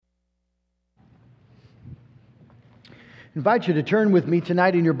I invite you to turn with me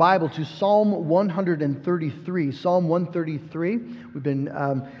tonight in your Bible to Psalm 133. Psalm 133. We've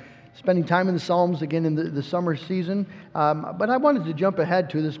been spending time in the Psalms again in the summer season. But I wanted to jump ahead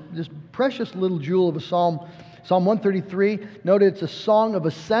to this precious little jewel of a psalm. Psalm 133. Note it's a song of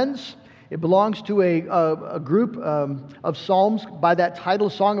ascents. It belongs to a group of psalms by that title,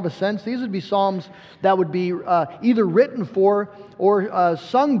 Song of Ascents. These would be psalms that would be either written for or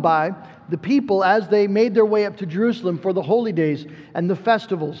sung by the people as they made their way up to Jerusalem for the holy days and the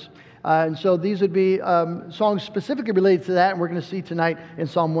festivals. And so these would be songs specifically related to that, and we're going to see tonight in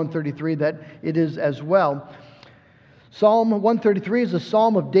Psalm 133 that it is as well. Psalm 133 is a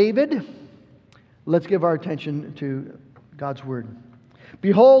psalm of David. Let's give our attention to God's Word.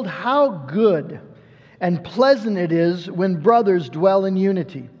 Behold, how good and pleasant it is when brothers dwell in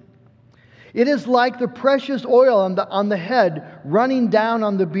unity. It is like the precious oil on the head running down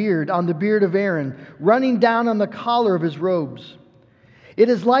on the beard of Aaron, running down on the collar of his robes. It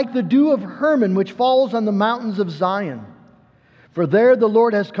is like the dew of Hermon which falls on the mountains of Zion. For there the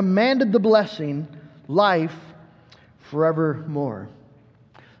Lord has commanded the blessing, life forevermore.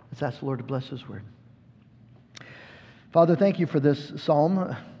 Let's ask the Lord to bless His Word. Father, thank you for this psalm,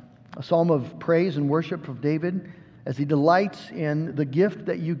 a psalm of praise and worship of David as he delights in the gift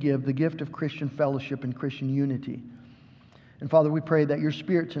that you give, the gift of Christian fellowship and Christian unity. And Father, we pray that your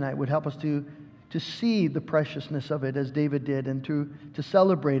Spirit tonight would help us to see the preciousness of it as David did, and to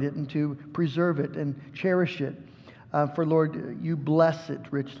celebrate it and to preserve it and cherish it. For Lord, you bless it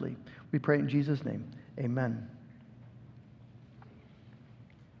richly. We pray in Jesus' name. Amen.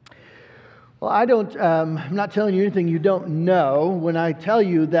 Well, I'm not telling you anything you don't know when I tell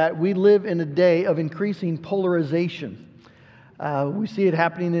you that we live in a day of increasing polarization. We see it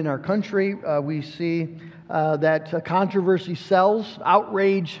happening in our country. We see that controversy sells,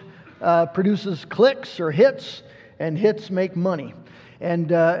 outrage produces clicks or hits, and hits make money.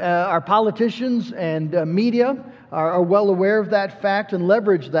 And our politicians and media are well aware of that fact and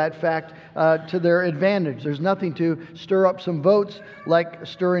leverage that fact to their advantage. There's nothing to stir up some votes like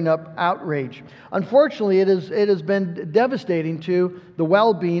stirring up outrage. Unfortunately, it has been devastating to the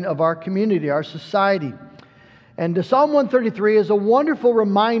well-being of our community, our society. And Psalm 133 is a wonderful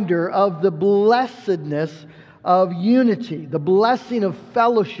reminder of the blessedness of unity, the blessing of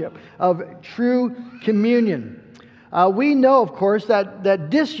fellowship, of true communion. We know, of course, that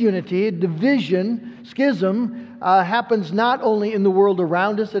disunity, division, schism happens not only in the world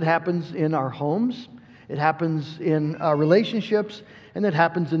around us, it happens in our homes, it happens in our relationships, and it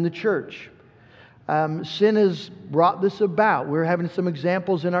happens in the church. Sin has brought this about. We're having some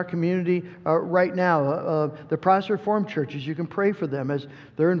examples in our community right now. The Protestant Reformed churches, you can pray for them as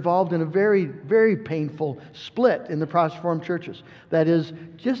they're involved in a very, very painful split in the Protestant Reformed churches. That is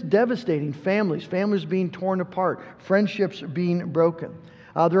just devastating families being torn apart, friendships being broken.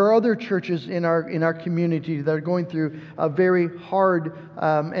 There are other churches in our community that are going through a very hard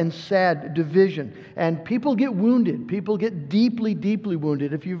and sad division. And people get wounded. People get deeply, deeply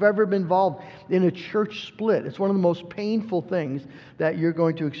wounded. If you've ever been involved in a church split, it's one of the most painful things that you're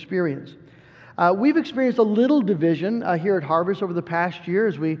going to experience. We've experienced a little division here at Harvest over the past year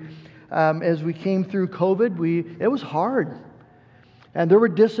as we came through COVID. It was hard. And there were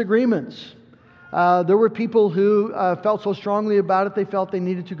disagreements. There were people who felt so strongly about it, they felt they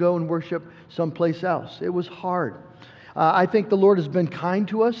needed to go and worship someplace else. It was hard. I think the Lord has been kind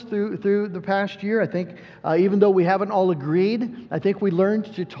to us through the past year. I think even though we haven't all agreed, I think we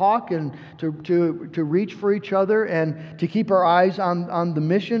learned to talk and to reach for each other and to keep our eyes on the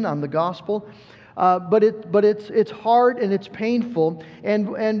mission, on the gospel. But it's hard and it's painful,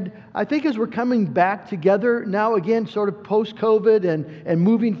 and I think as we're coming back together now again, sort of post-COVID and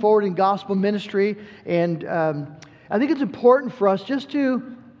moving forward in gospel ministry, and I think it's important for us just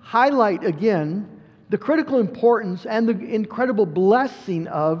to highlight again the critical importance and the incredible blessing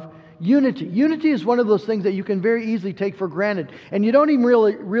of unity. Unity is one of those things that you can very easily take for granted, and you don't even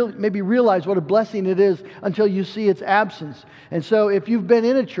really maybe realize what a blessing it is until you see its absence. And so if you've been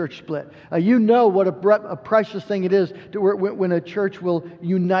in a church split, you know what a precious thing it is when a church will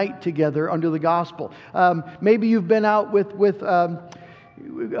unite together under the gospel. Maybe you've been out with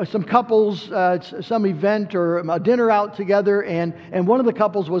some couples, some event or a dinner out together, and one of the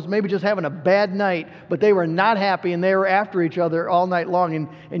couples was maybe just having a bad night, but they were not happy and they were after each other all night long.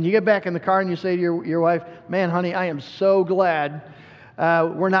 And you get back in the car and you say to your wife, "Man, honey, I am so glad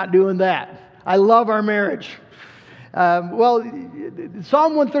we're not doing that. I love our marriage."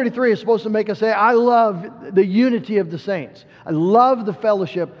 Psalm 133 is supposed to make us say, I love the unity of the saints. I love the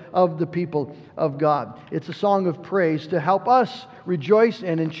fellowship of the people of God. It's a song of praise to help us rejoice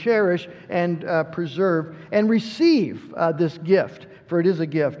in and cherish and preserve and receive this gift, for it is a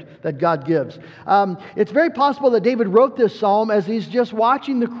gift that God gives. It's very possible that David wrote this psalm as he's just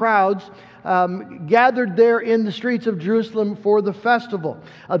watching the crowds gathered there in the streets of Jerusalem for the festival.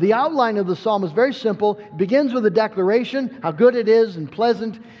 The outline of the psalm is very simple. It begins with a declaration, how good it is and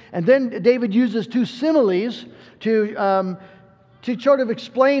pleasant. And then David uses two similes to sort of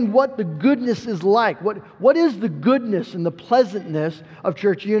explain what the goodness is like. What is the goodness and the pleasantness of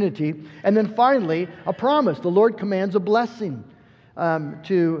church unity? And then finally, a promise. The Lord commands a blessing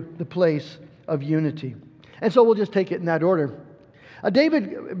to the place of unity. And so we'll just take it in that order.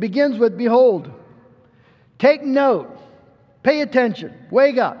 David begins with, behold, take note, pay attention,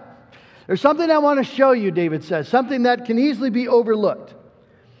 wake up. There's something I want to show you, David says, something that can easily be overlooked.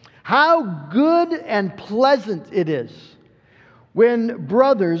 How good and pleasant it is when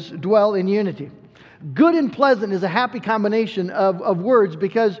brothers dwell in unity. Good and pleasant is a happy combination of words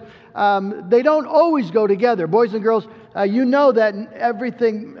because they don't always go together. Boys and girls, you know that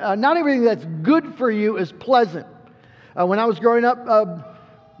not everything that's good for you is pleasant. When I was growing up,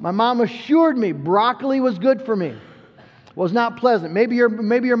 my mom assured me broccoli was good for me. Was not pleasant. Maybe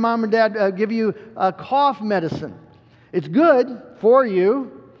your mom and dad give you cough medicine. It's good for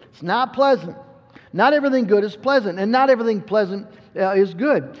you. It's not pleasant. Not everything good is pleasant, and not everything pleasant is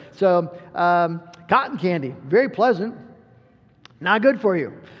good. So, cotton candy, very pleasant, not good for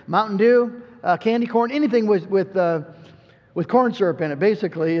you. Mountain Dew, candy corn, anything with corn syrup in it,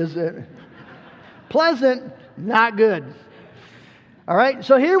 basically, is pleasant. Not good. All right,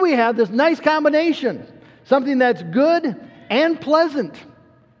 so here we have this nice combination. Something that's good and pleasant.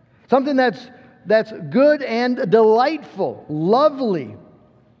 Something that's good and delightful, lovely.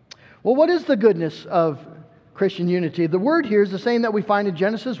 Well, what is the goodness of Christian unity? The word here is the same that we find in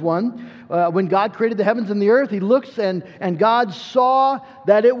Genesis 1. When God created the heavens and the earth, He looks and God saw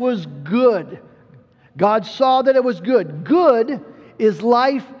that it was good. God saw that it was good. Good is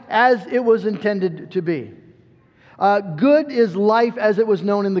life as it was intended to be. Good is life as it was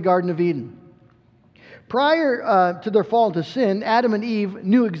known in the Garden of Eden. Prior to their fall into sin, Adam and Eve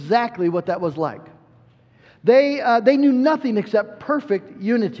knew exactly what that was like. They knew nothing except perfect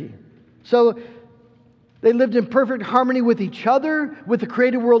unity. So they lived in perfect harmony with each other, with the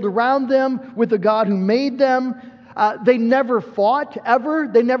created world around them, with the God who made them. They never fought, ever.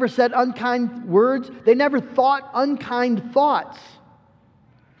 They never said unkind words. They never thought unkind thoughts.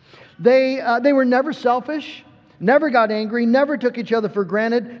 They were never selfish. Never got angry, never took each other for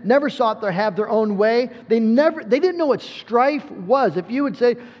granted, never sought to have their own way. They didn't know what strife was. If you would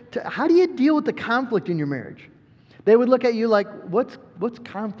say, how do you deal with the conflict in your marriage? They would look at you like, what's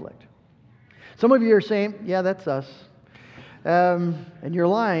conflict? Some of you are saying, yeah, that's us. And you're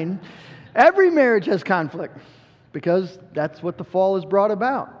lying. Every marriage has conflict because that's what the fall has brought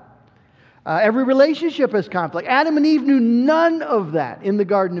about. Every relationship has conflict. Adam and Eve knew none of that in the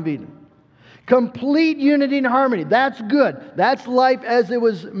Garden of Eden. Complete unity and harmony. That's good. That's life as it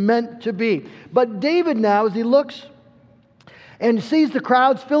was meant to be. But David now, as he looks and sees the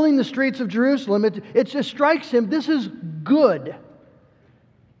crowds filling the streets of Jerusalem, it just strikes him, this is good.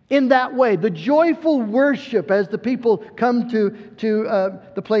 In that way, the joyful worship as the people come to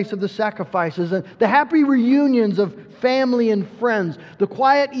the place of the sacrifices, and the happy reunions of family and friends, the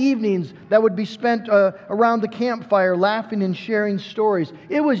quiet evenings that would be spent around the campfire laughing and sharing stories.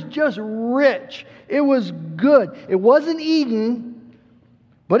 It was just rich. It was good. It wasn't Eden,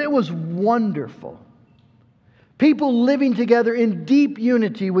 but it was wonderful. People living together in deep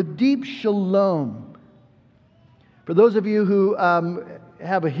unity with deep shalom. For those of you who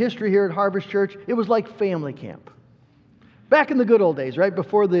have a history here at Harvest Church, it was like family camp. Back in the good old days, right?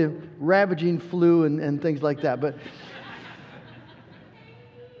 Before the ravaging flu and things like that. But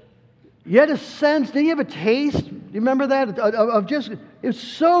you had a sense, did you have a taste? Do you remember that? Of just, it was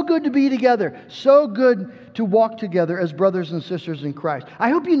so good to be together. So good to walk together as brothers and sisters in Christ. I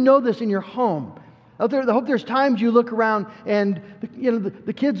hope you know this in your home. I hope there's times you look around and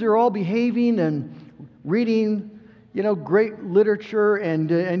the kids are all behaving and reading great literature,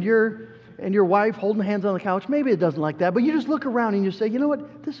 and your wife holding hands on the couch. Maybe it doesn't like that, but you just look around and you say, you know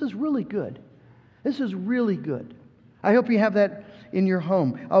what? This is really good. This is really good. I hope you have that in your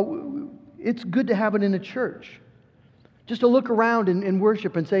home. It's good to have it in a church. Just to look around and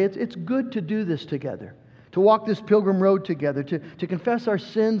worship and say, it's good to do this together. to walk this pilgrim road together, to confess our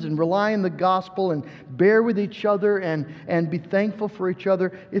sins and rely on the gospel and bear with each other and be thankful for each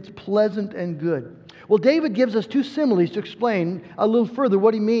other. It's pleasant and good. Well, David gives us two similes to explain a little further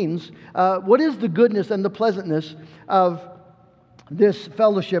what he means. What is the goodness and the pleasantness of this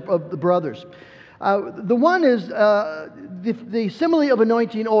fellowship of the brothers? The one is the simile of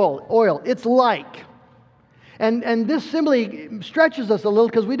anointing oil. It's like. And this simile stretches us a little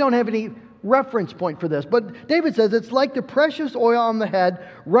because we don't have any reference point for this. But David says it's like the precious oil on the head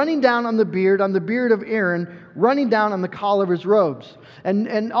running down on the beard of Aaron, running down on the collar of his robes.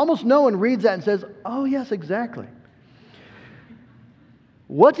 And almost no one reads that and says, oh yes, exactly.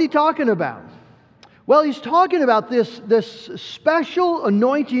 What's he talking about? Well, he's talking about this special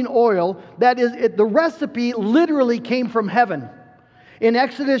anointing oil that is, the recipe literally came from heaven. In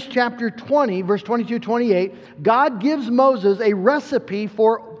Exodus chapter 20, verse 22-28, God gives Moses a recipe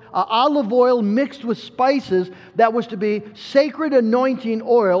for olive oil mixed with spices that was to be sacred anointing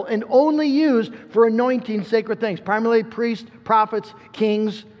oil and only used for anointing sacred things, primarily priests, prophets,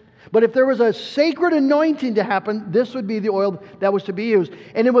 kings. But if there was a sacred anointing to happen, this would be the oil that was to be used.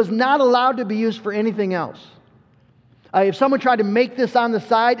 And it was not allowed to be used for anything else. If someone tried to make this on the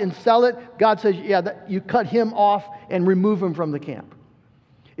side and sell it, God says, you cut him off and remove him from the camp.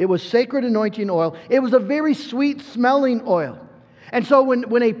 It was sacred anointing oil. It was a very sweet smelling oil. And so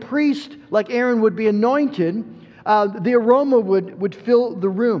when a priest like Aaron would be anointed, the aroma would fill the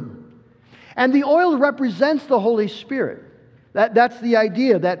room. And the oil represents the Holy Spirit. That's the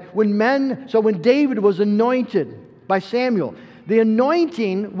idea that when David was anointed by Samuel, the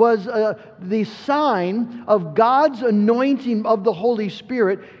anointing was the sign of God's anointing of the Holy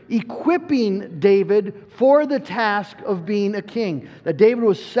Spirit, equipping David for the task of being a king. That David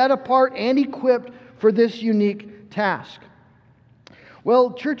was set apart and equipped for this unique task.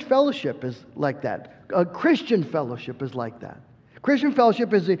 Well, church fellowship is like that. Christian fellowship is like that. Christian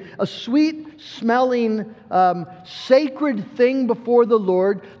fellowship is a sweet-smelling, sacred thing before the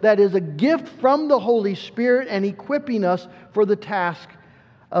Lord that is a gift from the Holy Spirit and equipping us for the task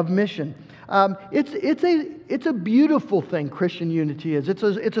of mission. It's a beautiful thing, Christian unity is. It's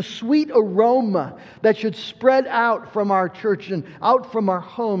a sweet aroma that should spread out from our church and out from our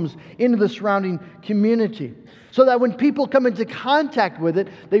homes into the surrounding community, so that when people come into contact with it,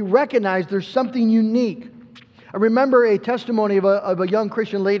 they recognize there's something unique. I remember a testimony of a young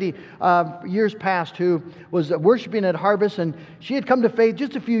Christian lady years past who was worshiping at Harvest, and she had come to faith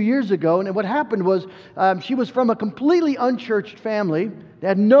just a few years ago. And what happened was she was from a completely unchurched family,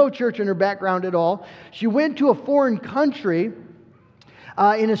 had no church in her background at all. She went to a foreign country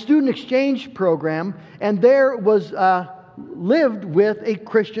in a student exchange program, and there was lived with a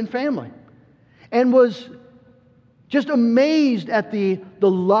Christian family, and was just amazed at the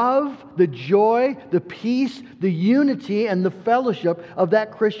love, the joy, the peace, the unity, and the fellowship of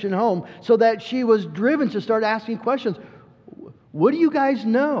that Christian home, so that she was driven to start asking questions. What do you guys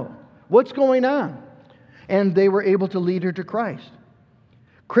know? What's going on? And they were able to lead her to Christ.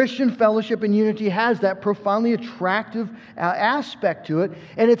 Christian fellowship and unity has that profoundly attractive aspect to it,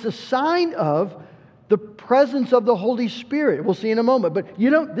 and it's a sign of the presence of the Holy Spirit. We'll see in a moment. But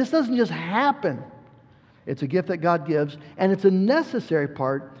this doesn't just happen. It's a gift that God gives, and it's a necessary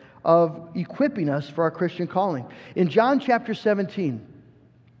part of equipping us for our Christian calling. In John chapter 17,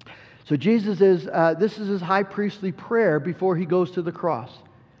 so Jesus this is his high priestly prayer before he goes to the cross.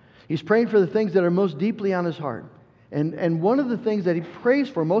 He's praying for the things that are most deeply on his heart. And one of the things that he prays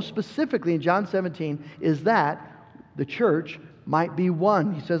for most specifically in John 17 is that the church might be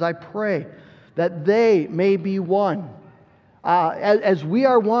one. He says, I pray that they may be one. As we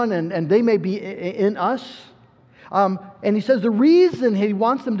are one and they may be in us. And he says the reason he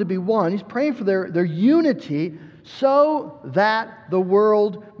wants them to be one, he's praying for their unity so that the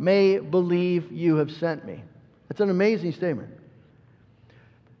world may believe you have sent me. That's an amazing statement.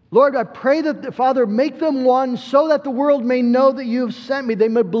 Lord, I pray that, Father, make them one so that the world may know that you have sent me. They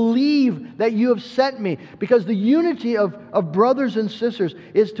may believe that you have sent me. Because the unity of brothers and sisters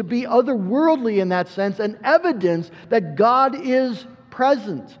is to be otherworldly in that sense, and evidence that God is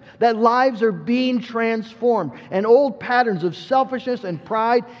present, that lives are being transformed, and old patterns of selfishness and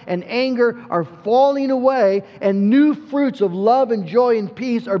pride and anger are falling away, and new fruits of love and joy and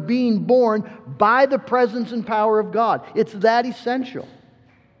peace are being born by the presence and power of God. It's that essential.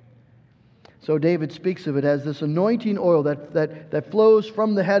 So David speaks of it as this anointing oil that flows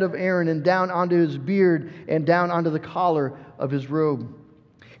from the head of Aaron and down onto his beard and down onto the collar of his robe.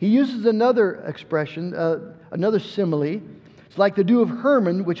 He uses another expression, another simile. It's like the dew of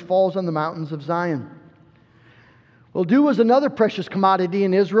Hermon which falls on the mountains of Zion. Well, dew was another precious commodity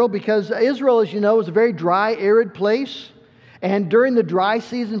in Israel because Israel, as you know, is a very dry, arid place. And during the dry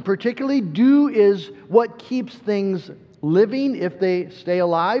season particularly, dew is what keeps things living if they stay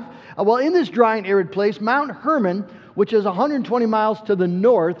alive. Well, in this dry and arid place, Mount Hermon, which is 120 miles to the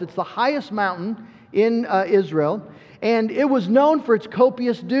north, it's the highest mountain in Israel, and it was known for its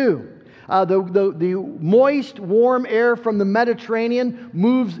copious dew. The moist, warm air from the Mediterranean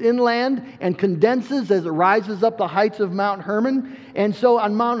moves inland and condenses as it rises up the heights of Mount Hermon. And so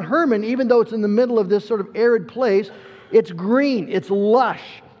on Mount Hermon, even though it's in the middle of this sort of arid place, it's green, it's lush.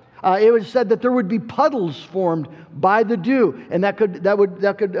 It was said that there would be puddles formed by the dew, and that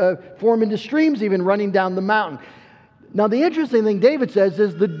could form into streams even running down the mountain. Now, the interesting thing David says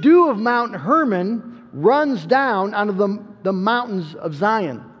is the dew of Mount Hermon runs down onto the mountains of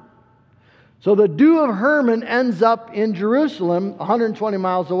Zion. So the dew of Hermon ends up in Jerusalem, 120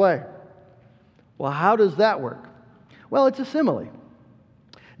 miles away. Well, how does that work? Well, it's a simile.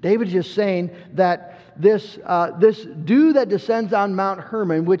 David's just saying that this dew that descends on Mount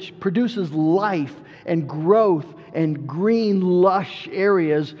Hermon, which produces life and growth and green, lush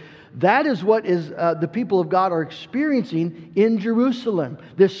areas, that is what the people of God are experiencing in Jerusalem.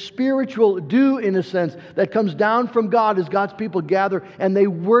 This spiritual dew, in a sense, that comes down from God as God's people gather and they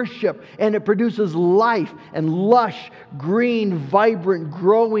worship. And it produces life and lush, green, vibrant,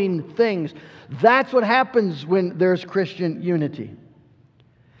 growing things. That's what happens when there's Christian unity.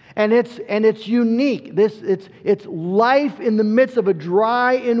 And it's unique. It's life in the midst of a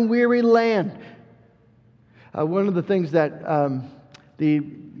dry and weary land. One of the things that the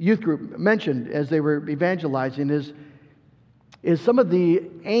youth group mentioned as they were evangelizing is some of the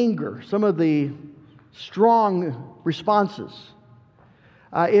anger, some of the strong responses.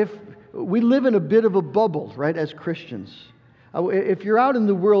 If we live in a bit of a bubble, right, as Christians, if you're out in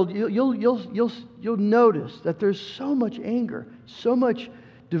the world, you'll notice that there's so much anger, so much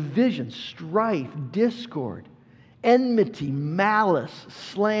division, strife, discord, enmity, malice,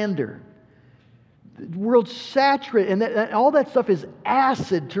 slander. The world's saturated, and all that stuff is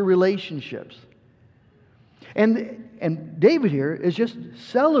acid to relationships. And David here is just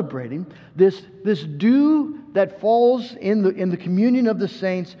celebrating this dew that falls in the communion of the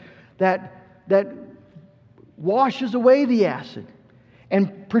saints that washes away the acid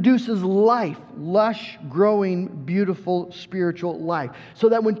and produces life, lush, growing, beautiful spiritual life. So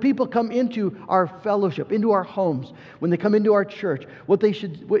that when people come into our fellowship, into our homes, when they come into our church,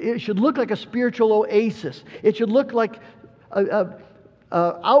 it should look like a spiritual oasis. It should look like an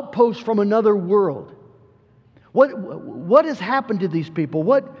outpost from another world. What has happened to these people?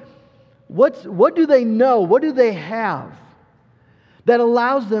 What do they know? What do they have that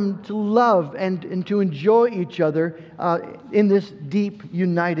allows them to love and to enjoy each other in this deep,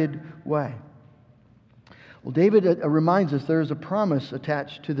 united way? Well, David reminds us there is a promise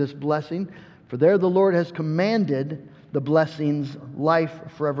attached to this blessing. For there the Lord has commanded the blessings, life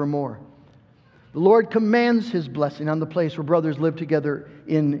forevermore. The Lord commands His blessing on the place where brothers live together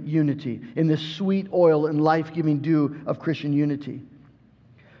in unity, in this sweet oil and life-giving dew of Christian unity.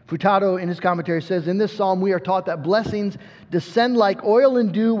 Futato, in his commentary, says, in this psalm we are taught that blessings descend like oil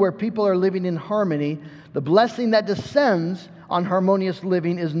and dew where people are living in harmony. The blessing that descends on harmonious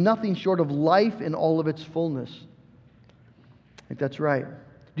living is nothing short of life in all of its fullness. I think that's right.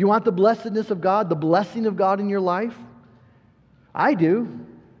 Do you want the blessedness of God, the blessing of God in your life? I do.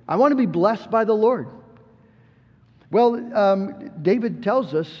 I want to be blessed by the Lord. Well, David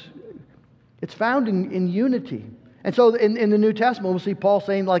tells us it's found in unity. And so in the New Testament, we'll see Paul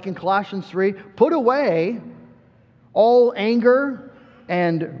saying, like in Colossians 3, put away all anger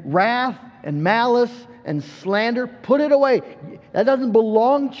and wrath and malice and slander. Put it away. That doesn't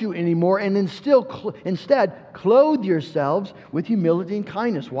belong to you anymore. And instead, clothe yourselves with humility and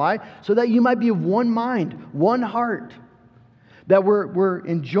kindness. Why? So that you might be of one mind, one heart. That we're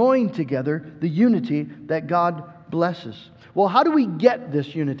enjoying together the unity that God blesses. Well, how do we get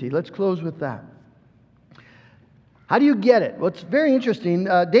this unity? Let's close with that. How do you get it? Well, it's very interesting.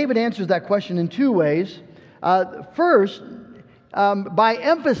 David answers that question in two ways. First, by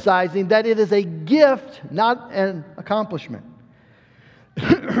emphasizing that it is a gift, not an accomplishment.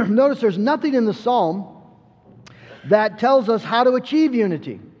 Notice there's nothing in the psalm that tells us how to achieve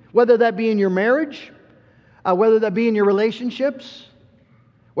unity, whether that be in your marriage, whether that be in your relationships,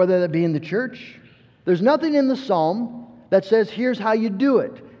 whether that be in the church. There's nothing in the psalm that says, here's how you do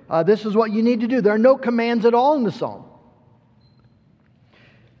it. This is what you need to do. There are no commands at all in the psalm.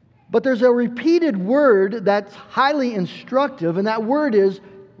 But there's a repeated word that's highly instructive, and that word is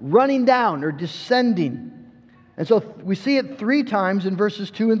running down or descending. And so we see it 3 times in verses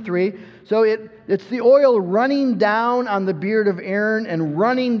 2 and 3. So it's the oil running down on the beard of Aaron and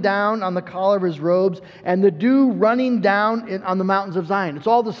running down on the collar of his robes, and the dew running down on the mountains of Zion. It's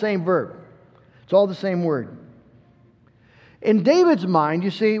all the same verb. It's all the same word. In David's mind,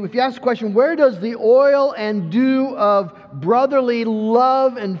 you see, if you ask the question, where does the oil and dew of brotherly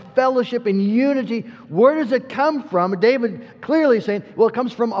love and fellowship and unity, where does it come from? David clearly is saying, well, it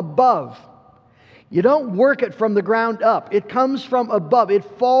comes from above. You don't work it from the ground up. It comes from above. It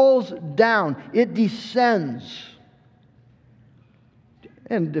falls down. It descends.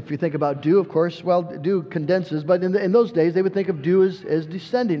 And if you think about dew, of course, well, dew condenses, but in those days they would think of dew as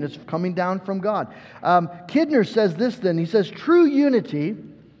descending. It's coming down from God. Kidner says this then. He says, true unity,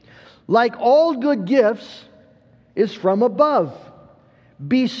 like all good gifts, is from above,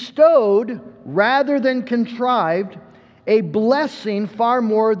 bestowed rather than contrived, a blessing far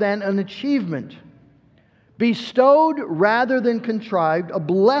more than an achievement. Bestowed rather than contrived, a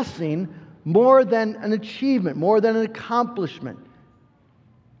blessing more than an achievement, more than an accomplishment.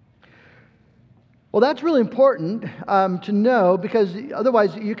 Well, that's really important to know, because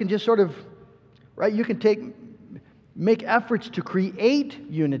otherwise you can just sort of, right, you can make efforts to create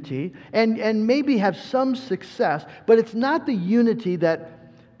unity and maybe have some success, but it's not the unity that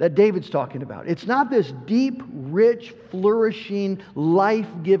David's talking about. It's not this deep, rich, flourishing,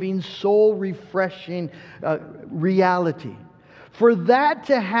 life-giving, soul-refreshing reality. For that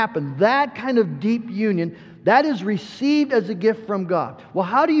to happen, that kind of deep union, that is received as a gift from God. Well,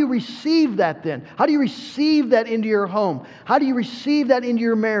 how do you receive that then? How do you receive that into your home? How do you receive that into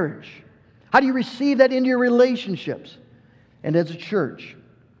your marriage? How do you receive that into your relationships and as a church?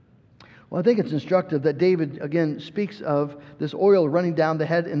 Well, I think it's instructive that David, again, speaks of this oil running down the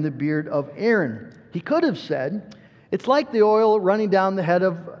head and the beard of Aaron. He could have said, it's like the oil running down the head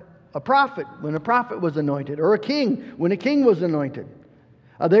of a prophet when a prophet was anointed, or a king when a king was anointed.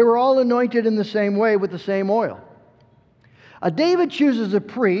 They were all anointed in the same way with the same oil. David chooses a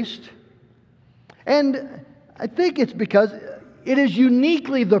priest, and I think it's because it is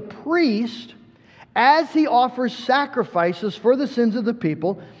uniquely the priest, as he offers sacrifices for the sins of the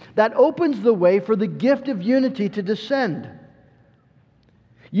people, that opens the way for the gift of unity to descend.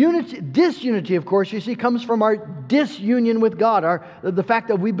 Disunity, of course, you see, comes from our disunion with God, the fact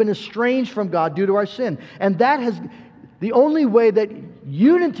that we've been estranged from God due to our sin. And that has the only way that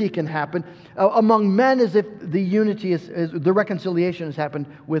unity can happen among men is if the reconciliation has happened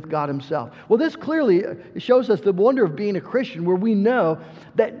with God Himself. Well, this clearly shows us the wonder of being a Christian, where we know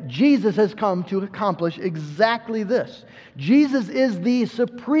that Jesus has come to accomplish exactly this. Jesus is the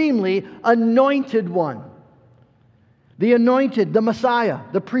supremely anointed one. The anointed, the Messiah,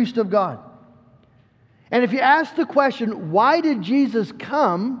 the priest of God. And if you ask the question, why did Jesus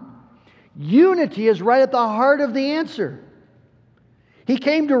come? Unity is right at the heart of the answer. He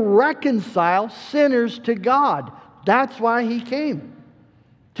came to reconcile sinners to God. That's why He came.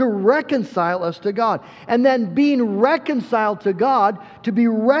 To reconcile us to God. And then being reconciled to God, to be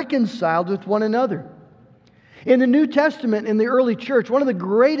reconciled with one another. In the New Testament, in the early church, one of the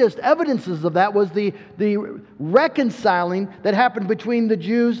greatest evidences of that was the reconciling that happened between the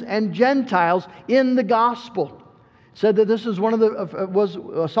Jews and Gentiles in the gospel. Said that this is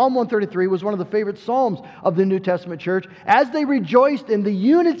Psalm 133 was one of the favorite psalms of the New Testament church, as they rejoiced in the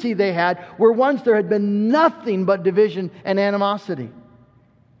unity they had, where once there had been nothing but division and animosity.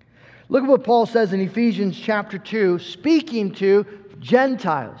 Look at what Paul says in Ephesians chapter 2, speaking to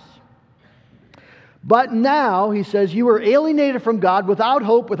Gentiles. But now, he says, you were alienated from God, without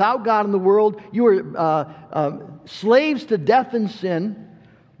hope, without God in the world. You were slaves to death and sin.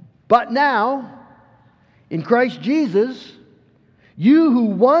 But now, in Christ Jesus, you who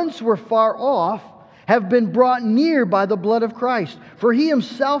once were far off have been brought near by the blood of Christ. For He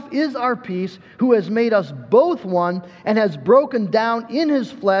Himself is our peace, who has made us both one and has broken down in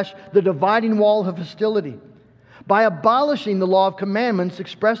His flesh the dividing wall of hostility, by abolishing the law of commandments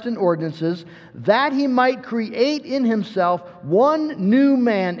expressed in ordinances, that He might create in Himself one new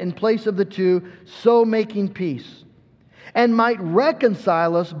man in place of the two, so making peace, and might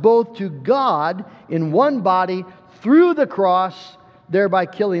reconcile us both to God in one body through the cross, thereby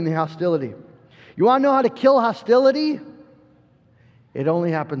killing the hostility. You want to know how to kill hostility? It only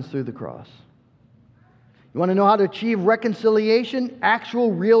happens through the cross. You want to know how to achieve reconciliation,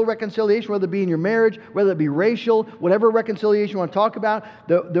 actual, real reconciliation, whether it be in your marriage, whether it be racial, whatever reconciliation you want to talk about.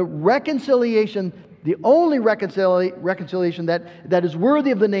 The reconciliation, the only reconciliation that is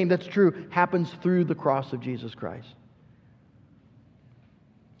worthy of the name, that's true, happens through the cross of Jesus Christ.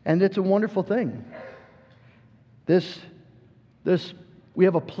 And it's a wonderful thing. We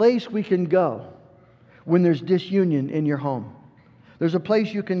have a place we can go when there's disunion in your home. There's a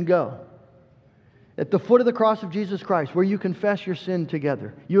place you can go. At the foot of the cross of Jesus Christ, where you confess your sin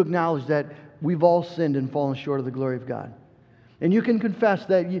together. You acknowledge that we've all sinned and fallen short of the glory of God. And you can confess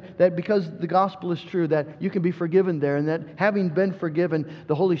that because the gospel is true, that you can be forgiven there, and that having been forgiven,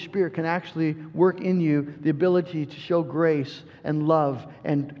 the Holy Spirit can actually work in you the ability to show grace and love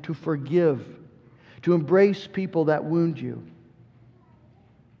and to forgive, to embrace people that wound you.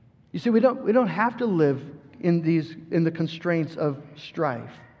 You see, we don't have to live in the constraints of strife.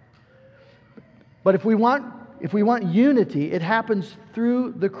 But if we want unity, it happens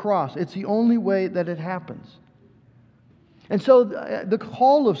through the cross. It's the only way that it happens. And so the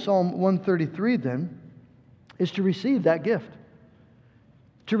call of Psalm 133 then is to receive that gift.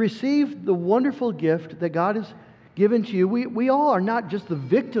 To receive the wonderful gift that God has given to you. We all are not just the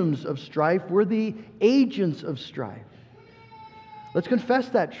victims of strife, we're the agents of strife. Let's confess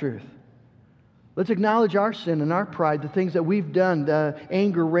that truth. Let's acknowledge our sin and our pride, the things that we've done, the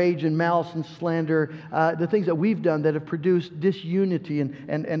anger, rage, and malice and slander, the things that we've done that have produced disunity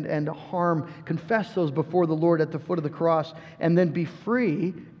and harm. Confess those before the Lord at the foot of the cross, and then be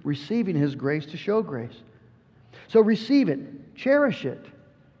free, receiving His grace to show grace. So receive it. Cherish it.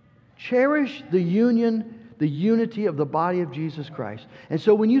 Cherish the unity of the body of Jesus Christ. And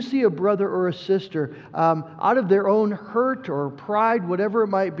so when you see a brother or a sister out of their own hurt or pride, whatever it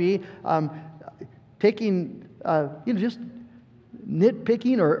might be, taking, just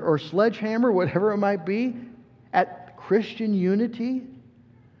nitpicking or sledgehammer, whatever it might be, at Christian unity,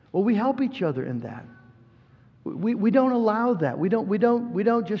 well, we help each other in that. We don't allow that. We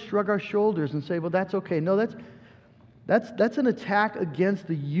don't just shrug our shoulders and say, well, that's okay. No, that's an attack against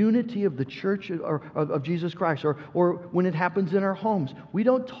the unity of the church of Jesus Christ, or when it happens in our homes. We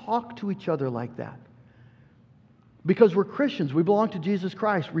don't talk to each other like that. Because we're Christians, we belong to Jesus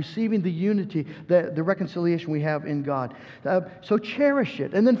Christ, receiving the unity, the reconciliation we have in God. So cherish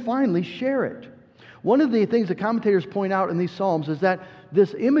it, and then finally share it. One of the things that commentators point out in these Psalms is that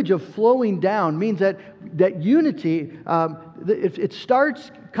this image of flowing down means that unity, it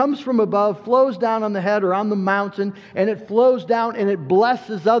comes from above, flows down on the head or on the mountain, and it flows down and it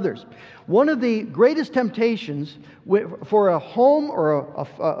blesses others. One of the greatest temptations for a home or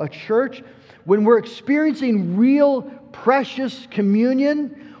a church, when we're experiencing real precious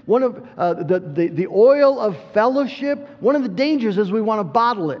communion, one of the oil of fellowship, one of the dangers is we want to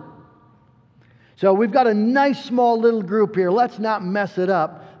bottle it. So we've got a nice small little group here. Let's not mess it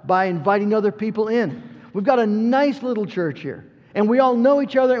up by inviting other people in. We've got a nice little church here. And we all know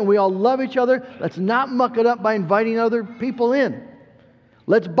each other and we all love each other. Let's not muck it up by inviting other people in.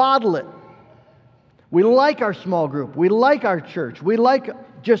 Let's bottle it. We like our small group. We like our church. We like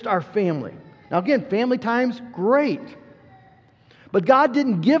just our family. Now again, family time's great. But God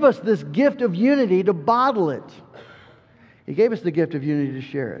didn't give us this gift of unity to bottle it. He gave us the gift of unity to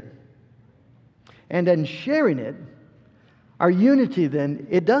share it. And in sharing it, our unity then,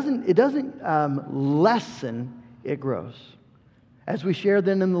 it doesn't lessen, it grows. As we share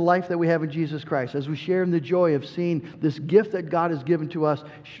then in the life that we have in Jesus Christ, as we share in the joy of seeing this gift that God has given to us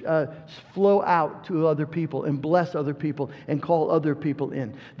flow out to other people and bless other people and call other people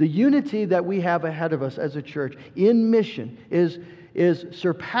in. The unity that we have ahead of us as a church in mission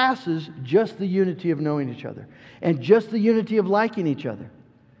surpasses just the unity of knowing each other and just the unity of liking each other.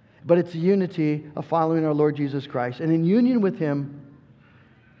 But it's the unity of following our Lord Jesus Christ. And in union with Him,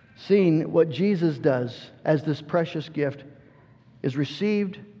 seeing what Jesus does as this precious gift is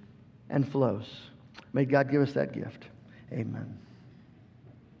received and flows. May God give us that gift. Amen.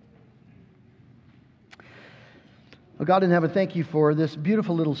 Well, God in heaven, thank You for this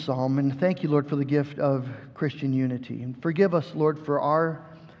beautiful little psalm. And thank You, Lord, for the gift of Christian unity. And forgive us, Lord, for our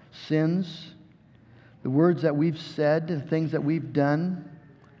sins, the words that we've said, the things that we've done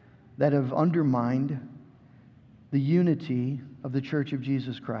that have undermined the unity of the Church of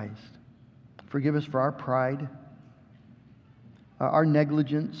Jesus Christ. Forgive us for our pride, our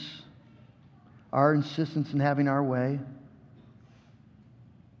negligence, our insistence in having our way.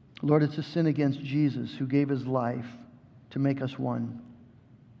 Lord, it's a sin against Jesus who gave His life to make us one.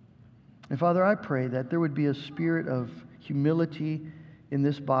 And Father, I pray that there would be a spirit of humility in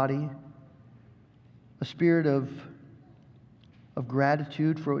this body, a spirit of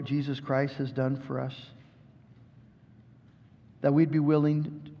gratitude for what Jesus Christ has done for us, that we'd be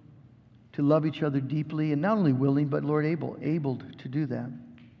willing to love each other deeply, and not only willing, but, Lord, able to do that.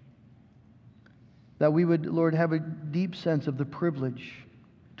 That we would, Lord, have a deep sense of the privilege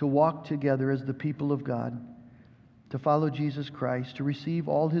to walk together as the people of God, to follow Jesus Christ, to receive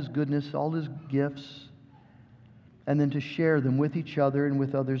all His goodness, all His gifts, and then to share them with each other and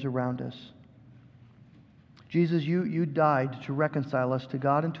with others around us. Jesus, you died to reconcile us to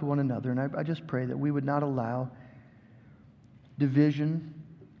God and to one another. And I just pray that we would not allow division,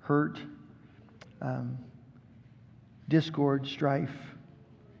 hurt, discord, strife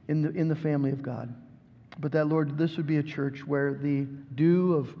in the family of God. But that, Lord, this would be a church where the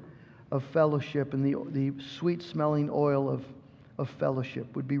dew of fellowship and the sweet-smelling oil of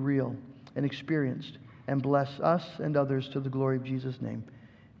fellowship would be real and experienced, and bless us and others to the glory of Jesus' name.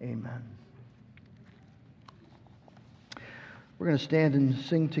 Amen. We're going to stand and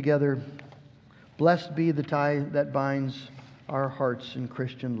sing together, "Blessed be the tie that binds our hearts in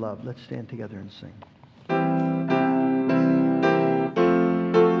Christian love." Let's stand together and sing.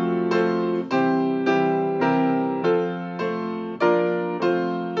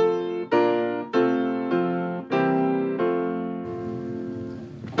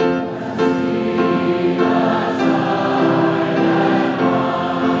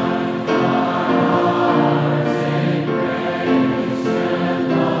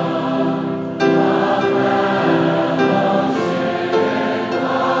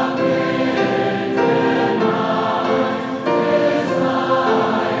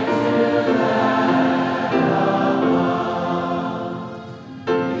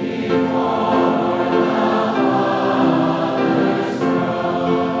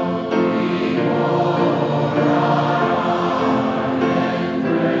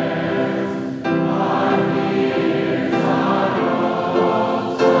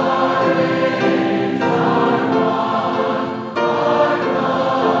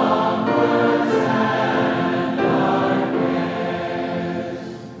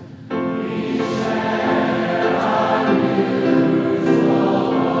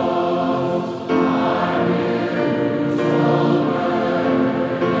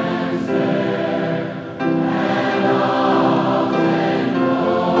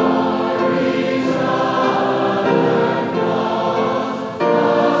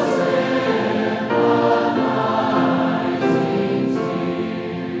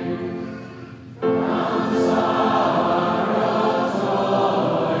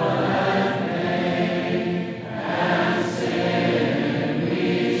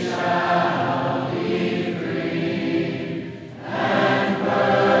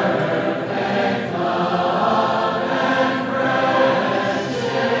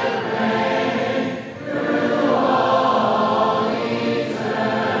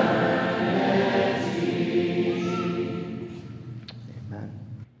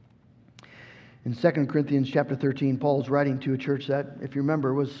 In 2 Corinthians chapter 13, Paul's writing to a church that, if you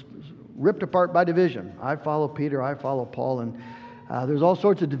remember, was ripped apart by division. I follow Peter, I follow Paul, and there's all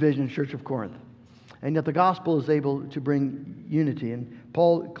sorts of division in the church of Corinth. And yet the gospel is able to bring unity. And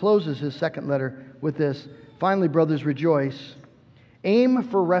Paul closes his second letter with this: "Finally, brothers, rejoice. Aim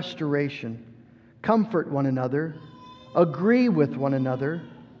for restoration. Comfort one another. Agree with one another.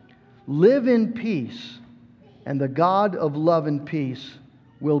 Live in peace. And the God of love and peace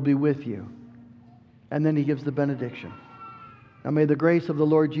will be with you." And then he gives the benediction. Now may the grace of the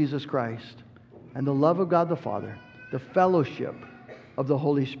Lord Jesus Christ and the love of God the Father, the fellowship of the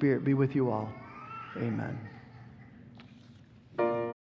Holy Spirit be with you all. Amen.